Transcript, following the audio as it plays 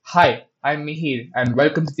Hi, I'm Mihir, and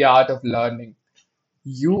welcome to the Art of Learning.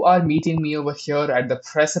 You are meeting me over here at the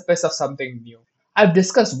precipice of something new. I've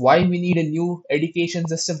discussed why we need a new education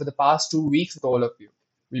system for the past 2 weeks with all of you.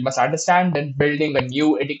 We must understand that building a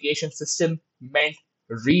new education system meant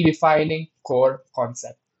redefining core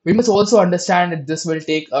concepts. We must also understand that this will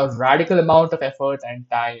take a radical amount of effort and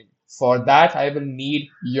time. For that, I will need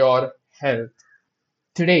your help.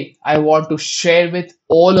 Today, I want to share with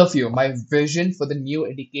all of you my vision for the new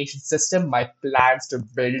education system, my plans to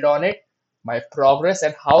build on it, my progress,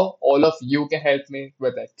 and how all of you can help me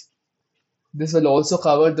with it. This will also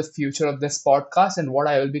cover the future of this podcast and what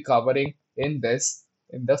I will be covering in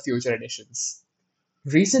the future editions.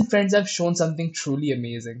 Recent trends have shown something truly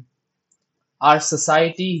amazing. Our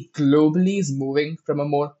society globally is moving from a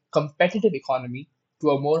more competitive economy to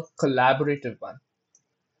a more collaborative one.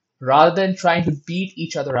 Rather than trying to beat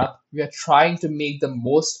each other up, we are trying to make the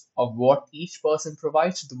most of what each person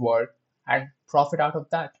provides to the world and profit out of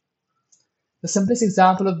that. The simplest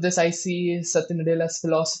example of this I see is Satya Nadella's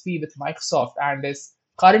philosophy with Microsoft and his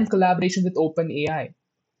current collaboration with OpenAI,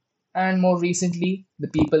 and more recently, the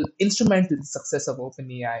people instrumental in the success of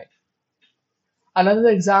OpenAI. Another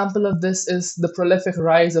example of this is the prolific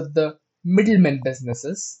rise of the middlemen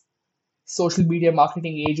businesses, social media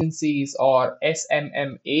marketing agencies or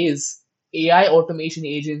SMMAs, AI automation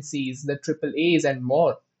agencies, the triple A's, and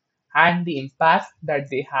more, and the impact that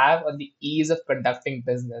they have on the ease of conducting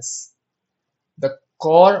business. The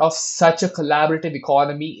core of such a collaborative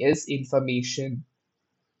economy is information.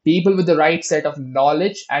 People with the right set of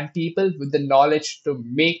knowledge and people with the knowledge to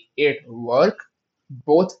make it work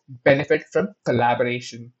both benefit from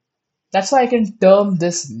collaboration. That's why I can term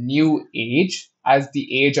this new age as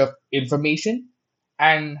the age of information.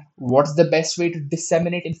 And what's the best way to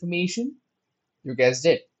disseminate information? You guessed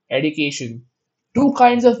it, education. Two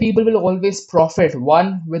kinds of people will always profit,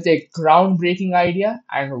 one with a groundbreaking idea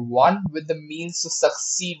and one with the means to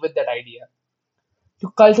succeed with that idea.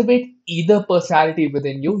 To cultivate either personality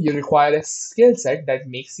within you, you require a skill set that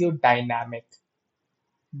makes you dynamic.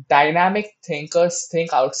 Dynamic thinkers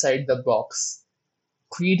think outside the box.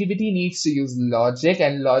 Creativity needs to use logic,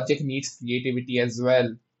 and logic needs creativity as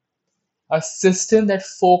well. A system that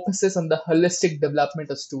focuses on the holistic development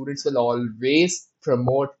of students will always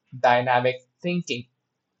promote dynamic thinking.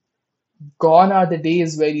 Gone are the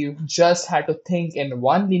days where you just had to think in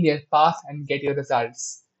one linear path and get your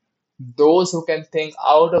results. Those who can think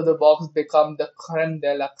out of the box become the creme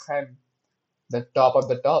de la creme, the top of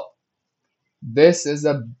the top. This is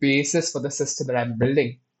the basis for the system that I'm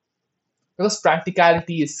building. Because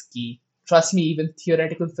practicality is key. Trust me, even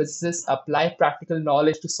theoretical physicists apply practical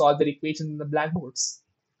knowledge to solve their equations in the blackboards.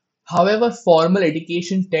 However, formal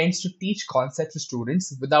education tends to teach concepts to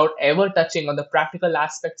students without ever touching on the practical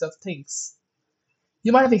aspects of things.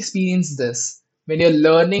 You might have experienced this when you're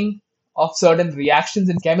learning of certain reactions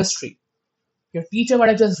in chemistry. Your teacher might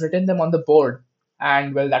have just written them on the board,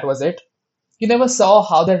 and well, that was it. You never saw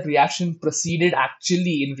how that reaction proceeded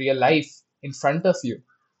actually in real life in front of you.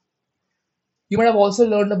 You might have also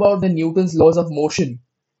learned about the Newton's laws of motion.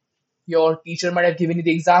 Your teacher might have given you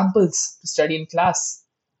the examples to study in class.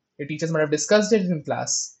 Your teachers might have discussed it in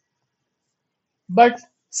class. But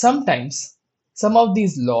sometimes some of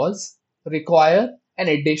these laws require an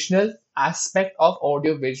additional aspect of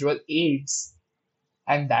audiovisual aids,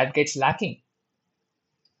 and that gets lacking.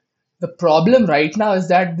 The problem right now is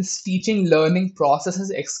that this teaching learning process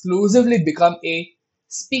has exclusively become a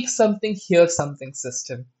speak something, hear something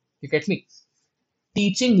system. You get me?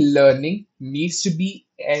 Teaching learning needs to be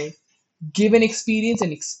a given experience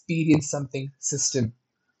and experience something system.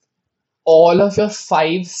 All of your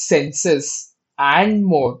five senses and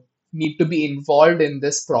more need to be involved in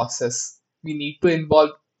this process. We need to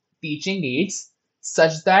involve teaching aids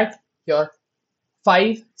such that your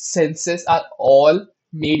five senses are all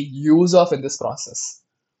made use of in this process.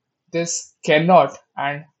 This cannot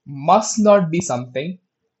and must not be something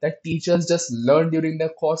that teachers just learn during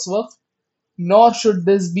their coursework, nor should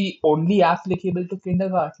this be only applicable to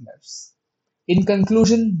kindergartners. In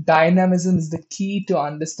conclusion, dynamism is the key to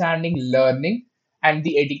understanding learning and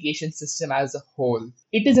the education system as a whole.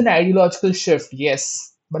 It is an ideological shift,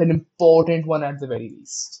 yes, but an important one at the very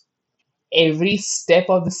least. Every step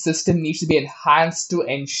of the system needs to be enhanced to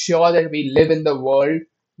ensure that we live in the world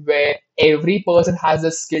where every person has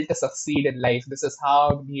a skill to succeed in life. This is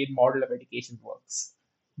how the model of education works.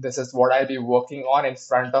 This is what I'll be working on in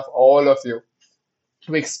front of all of you.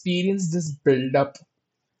 To experience this build up,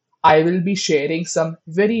 I will be sharing some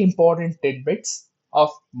very important tidbits of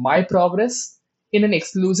my progress in an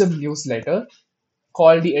exclusive newsletter.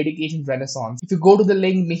 called the Education Renaissance. If you go to the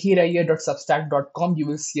link mihiraiyer.substack.com, you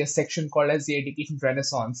will see a section called as the Education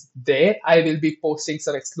Renaissance. There, I will be posting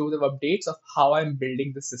some exclusive updates of how I'm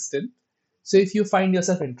building the system. So if you find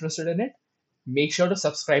yourself interested in it, make sure to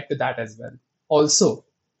subscribe to that as well. Also,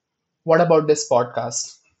 what about this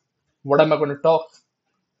podcast? What am I going to talk?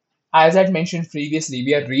 As I mentioned previously,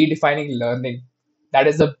 we are redefining learning. That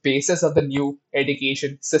is the basis of the new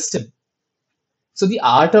education system. So the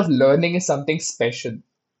art of learning is something special.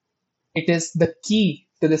 It is the key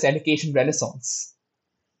to this education renaissance.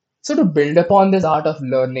 So, to build upon this art of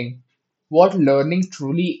learning, what learning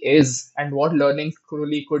truly is and what learning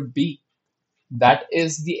truly could be, that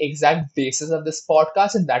is the exact basis of this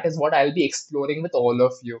podcast, and that is what I'll be exploring with all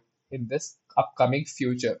of you in this upcoming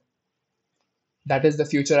future. That is the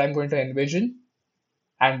future I'm going to envision,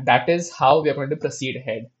 and that is how we are going to proceed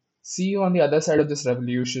ahead. See you on the other side of this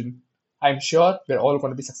revolution. I'm sure we're all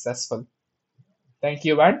going to be successful. Thank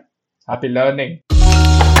you, and happy learning.